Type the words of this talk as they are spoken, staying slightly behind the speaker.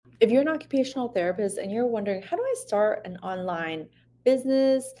If you're an occupational therapist and you're wondering, how do I start an online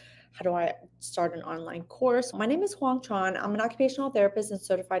business? How do I start an online course? My name is Huang Tran. I'm an occupational therapist and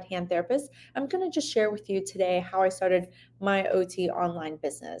certified hand therapist. I'm going to just share with you today how I started my OT online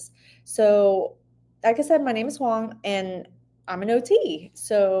business. So, like I said, my name is Huang and I'm an OT.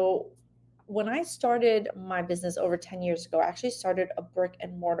 So, when I started my business over 10 years ago, I actually started a brick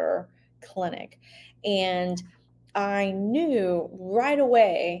and mortar clinic. And I knew right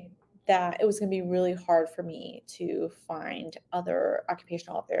away that it was going to be really hard for me to find other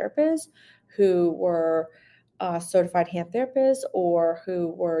occupational therapists who were certified hand therapists or who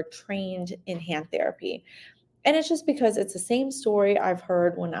were trained in hand therapy. And it's just because it's the same story I've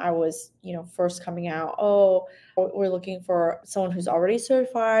heard when I was, first coming out. Oh, we're looking for someone who's already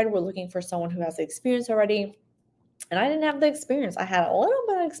certified. We're looking for someone who has the experience already. And I didn't have the experience. I had a little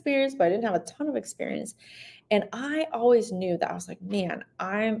bit of experience, but I didn't have a ton of experience. And I always knew that I was like, man,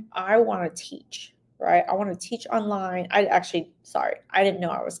 I want to teach, right? I want to teach online. I didn't know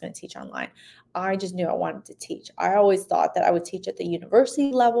I was going to teach online. I just knew I wanted to teach. I always thought that I would teach at the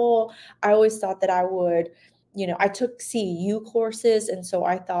university level. I always thought that I would, I took CEU courses. And so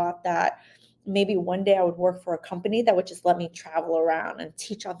I thought that maybe one day I would work for a company that would just let me travel around and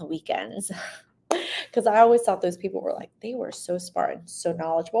teach on the weekends. Because I always thought those people were like, they were so smart and so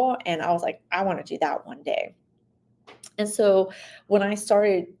knowledgeable. And I was like, I want to do that one day. And so when I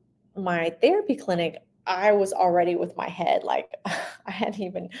started my therapy clinic, I was already with my head, like I hadn't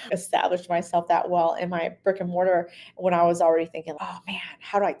even established myself that well in my brick and mortar when I was already thinking, oh man,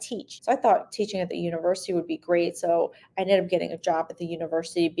 how do I teach? So I thought teaching at the university would be great. So I ended up getting a job at the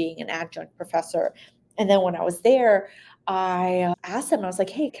university being an adjunct professor. And then when I was there, I asked them, I was like,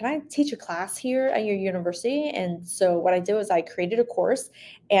 hey, can I teach a class here at your university? And so what I did was I created a course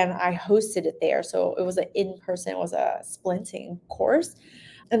and I hosted it there. So it was an in-person, it was a splinting course.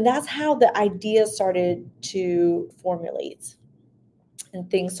 And that's how the idea started to formulate and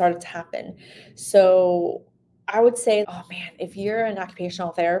things started to happen. So I would say, oh man, if you're an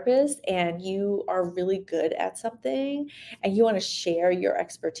occupational therapist and you are really good at something and you want to share your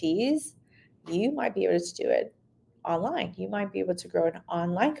expertise, you might be able to do it online. You might be able to grow an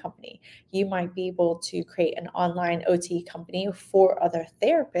online company. You might be able to create an online OT company for other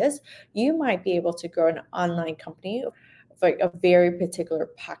therapists. You might be able to grow an online company for a very particular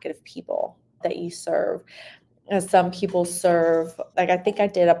pocket of people that you serve. As some people serve, like I think I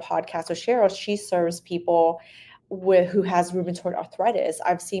did a podcast with Cheryl. She serves people with who has rheumatoid arthritis.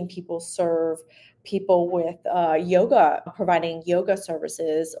 I've seen people serve people with yoga, providing yoga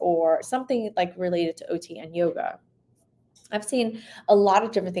services or something like related to OT and yoga. I've seen a lot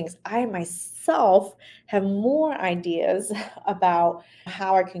of different things. I myself have more ideas about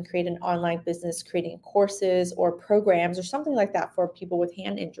how I can create an online business, creating courses or programs or something like that for people with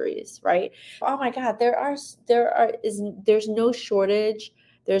hand injuries, right? Oh my God, there's no shortage.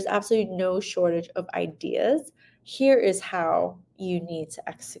 There's absolutely no shortage of ideas. Here is how you need to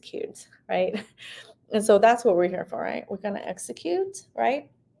execute, right? And so that's what we're here for, right? We're going to execute, right?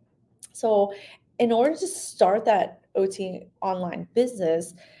 So, in order to start that OT online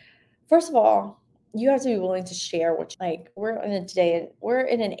business, first of all, you have to be willing to share like we're in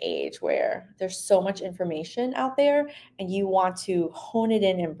an age where there's so much information out there and you want to hone it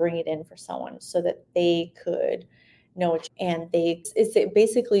in and bring it in for someone so that they could know it and it's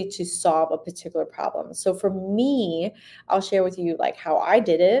basically to solve a particular problem. So for me, I'll share with you like how I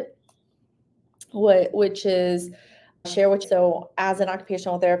did it, which is share what so as an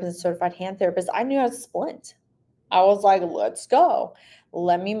occupational therapist and certified hand therapist, I knew how to splint. I was like, let's go.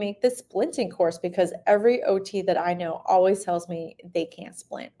 Let me make this splinting course because every OT that I know always tells me they can't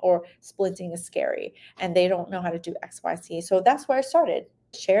splint or splinting is scary and they don't know how to do XYZ. So that's where I started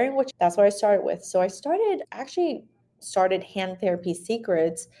sharing, which that's what I started with. So I started Hand Therapy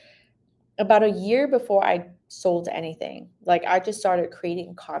Secrets about a year before I sold anything. Like I just started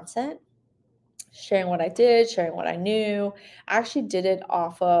creating content, sharing what I did, sharing what I knew. I actually did it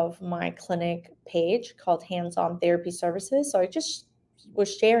off of my clinic page called Hands On Therapy Services. So I just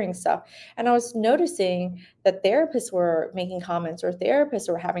was sharing stuff. And I was noticing that therapists were making comments or therapists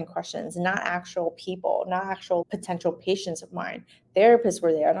were having questions, not actual people, not actual potential patients of mine. Therapists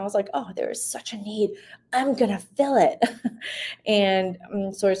were there. And I was like, oh, there is such a need. I'm going to fill it. And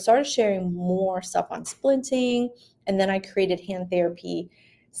so I started sharing more stuff on splinting. And then I created Hand Therapy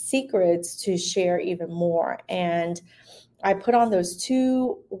Secrets to share even more. And I put on those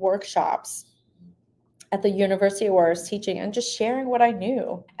 2 workshops at the university where I was teaching and just sharing what I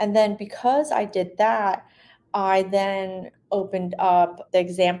knew. And then because I did that, I then opened up the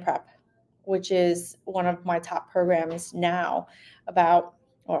exam prep, which is one of my top programs now. About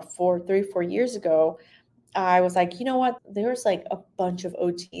or 4 years ago, I was like, you know what? There's like a bunch of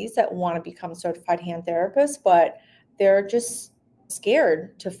OTs that want to become certified hand therapists, but they're just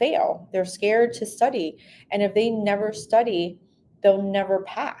scared to fail. They're scared to study. And if they never study, they'll never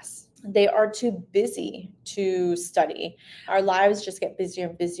pass. They are too busy to study. Our lives just get busier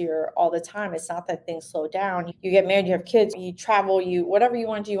and busier all the time. It's not that things slow down. You get married, you have kids, you travel, you whatever you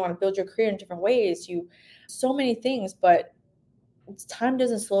want to do, you want to build your career in different ways. You so many things, but time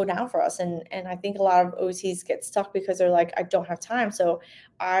doesn't slow down for us, and I think a lot of OTs get stuck because they're like, I don't have time. So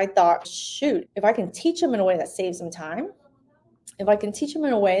I thought, shoot, if I can teach them in a way that saves them time, if I can teach them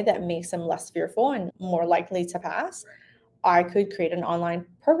in a way that makes them less fearful and more likely to pass, I could create an online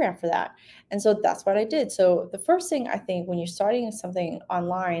program for that. And so that's what I did. So the first thing, I think, when you're starting something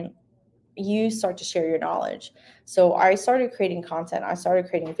online, you start to share your knowledge. So I started creating content. I started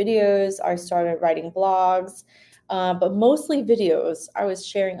creating videos. I started writing blogs, but mostly videos. I was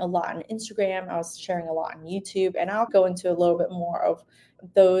sharing a lot on Instagram. I was sharing a lot on YouTube. And I'll go into a little bit more of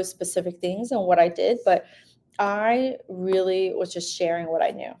those specific things and what I did. But I really was just sharing what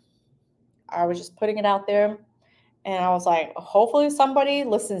I knew. I was just putting it out there. And I was like, hopefully somebody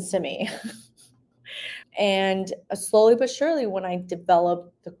listens to me. And slowly but surely, when I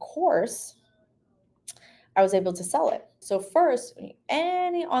developed the course, I was able to sell it. So first,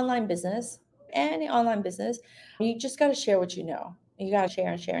 any online business, you just got to share what you know. You got to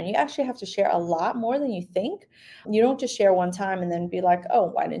share and share. And you actually have to share a lot more than you think. You don't just share one time and then be like,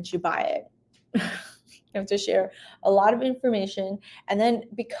 oh, why didn't you buy it? You have to share a lot of information. And then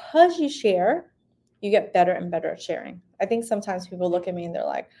because you share, you get better and better at sharing. I think sometimes people look at me and they're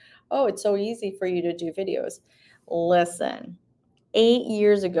like, oh, it's so easy for you to do videos. Listen, 8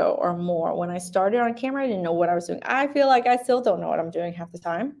 years ago or more, when I started on camera, I didn't know what I was doing. I feel like I still don't know what I'm doing half the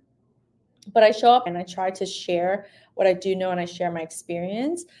time, but I show up and I try to share what I do know, and I share my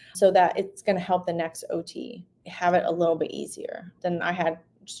experience so that it's going to help the next OT have it a little bit easier than I had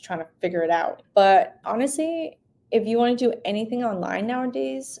just trying to figure it out. But honestly, if you want to do anything online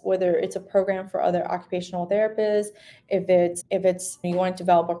nowadays, whether it's a program for other occupational therapists, if it's you want to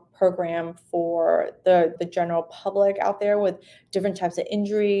develop a program for the general public out there with different types of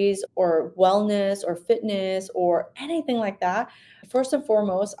injuries or wellness or fitness or anything like that, first and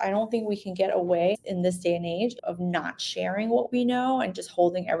foremost, I don't think we can get away in this day and age of not sharing what we know and just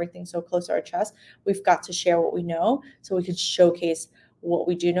holding everything so close to our chest. We've got to share what we know so we can showcase what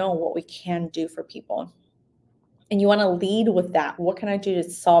we do know and what we can do for people. And you want to lead with that. What can I do to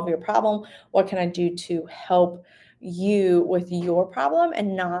solve your problem? What can I do to help you with your problem?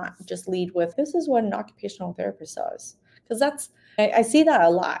 And not just lead with, this is what an occupational therapist does. Because I see that a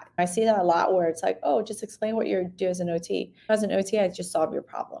lot. I see that a lot where it's like, oh, just explain what you do as an OT. As an OT, I just solve your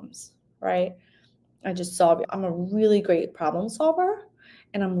problems, right? I'm a really great problem solver,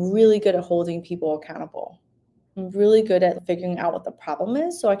 and I'm really good at holding people accountable. I'm really good at figuring out what the problem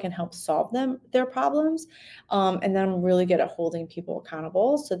is so I can help solve their problems. And then I'm really good at holding people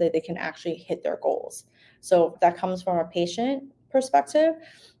accountable so that they can actually hit their goals. So that comes from a patient perspective.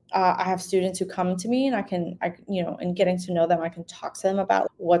 I have students who come to me, and and getting to know them, I can talk to them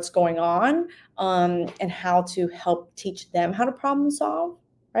about what's going on, and how to help teach them how to problem solve,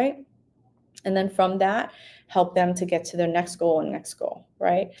 right? And then from that, help them to get to their next goal and next goal,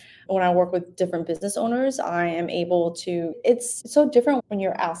 right? When I work with different business owners, I am able to, it's so different when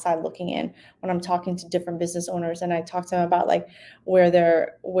you're outside looking in. When I'm talking to different business owners and I talk to them about like where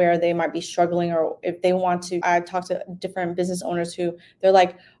they might be struggling, or if they want to, I talk to different business owners who they're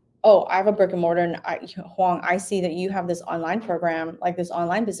like, oh, I have a brick and mortar, and Huang, I see that you have this online program, like this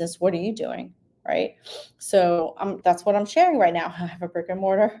online business. What are you doing? Right. So that's what I'm sharing right now. I have a brick and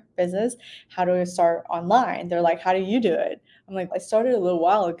mortar business. How do I start online? They're like, how do you do it? I'm like, I started a little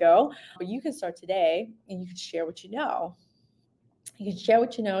while ago, but you can start today and you can share what you know. You can share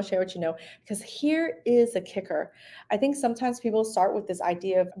what you know, because here is a kicker. I think sometimes people start with this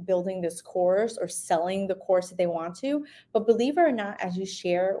idea of building this course or selling the course that they want to, but believe it or not, as you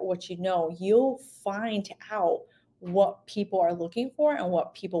share what you know, you'll find out what people are looking for and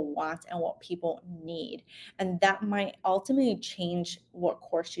what people want and what people need. And that might ultimately change what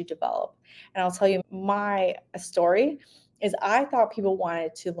course you develop. And I'll tell you my story is I thought people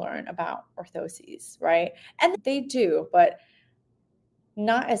wanted to learn about orthoses, right? And they do, but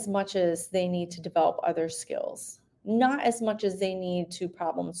not as much as they need to develop other skills, not as much as they need to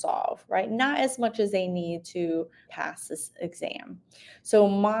problem solve, right? Not as much as they need to pass this exam. So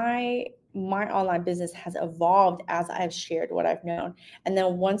my online business has evolved as I've shared what I've known. And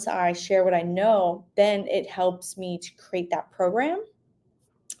then once I share what I know, then it helps me to create that program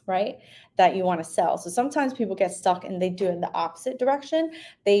right? That you want to sell. So sometimes people get stuck and they do it in the opposite direction.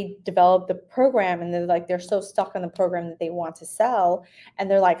 They develop the program and they're so stuck on the program that they want to sell. And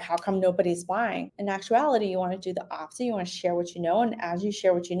they're like, how come nobody's buying? In actuality, you want to do the opposite. You want to share what you know. And as you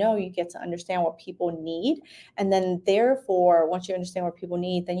share what you know, you get to understand what people need. And then therefore, once you understand what people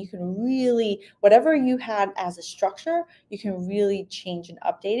need, then you can really, whatever you had as a structure, you can really change and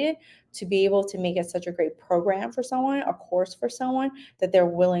update it to be able to make it such a great program for someone, a course for someone, that they're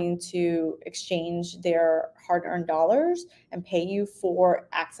willing to exchange their hard-earned dollars and pay you for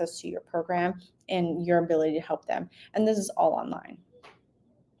access to your program and your ability to help them. And this is all online.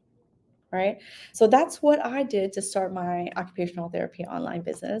 Right. So that's what I did to start my occupational therapy online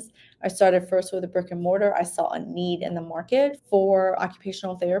business. I started first with a brick and mortar. I saw a need in the market for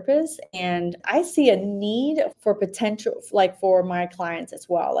occupational therapists, and I see a need for potential, like for my clients as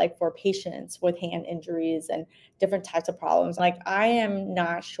well, like for patients with hand injuries and different types of problems. Like I am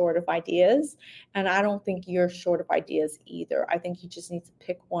not short of ideas, and I don't think you're short of ideas either. I think you just need to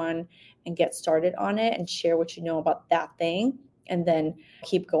pick one and get started on it and share what you know about that thing, and then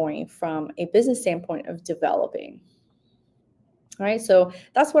keep going from a business standpoint of developing. All right, so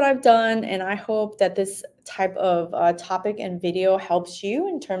that's what I've done, and I hope that this type of topic and video helps you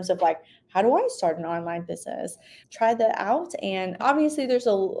in terms of like, how do I start an online business? Try that out, and obviously there's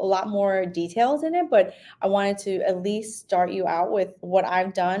a lot more details in it, but I wanted to at least start you out with what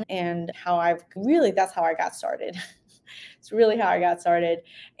I've done and how I've really, that's how I got started. It's really how I got started.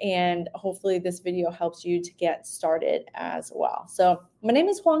 And hopefully this video helps you to get started as well. So my name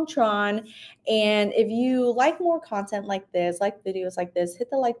is Huang Tran. And if you like more content like this, like videos like this, hit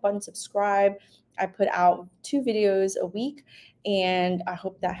the like button, subscribe. I put out 2 videos a week, and I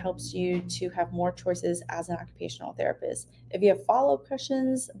hope that helps you to have more choices as an occupational therapist. If you have follow-up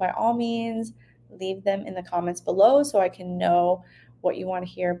questions, by all means, leave them in the comments below so I can know what you want to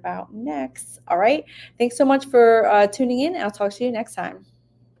hear about next. All right. Thanks so much for tuning in. I'll talk to you next time.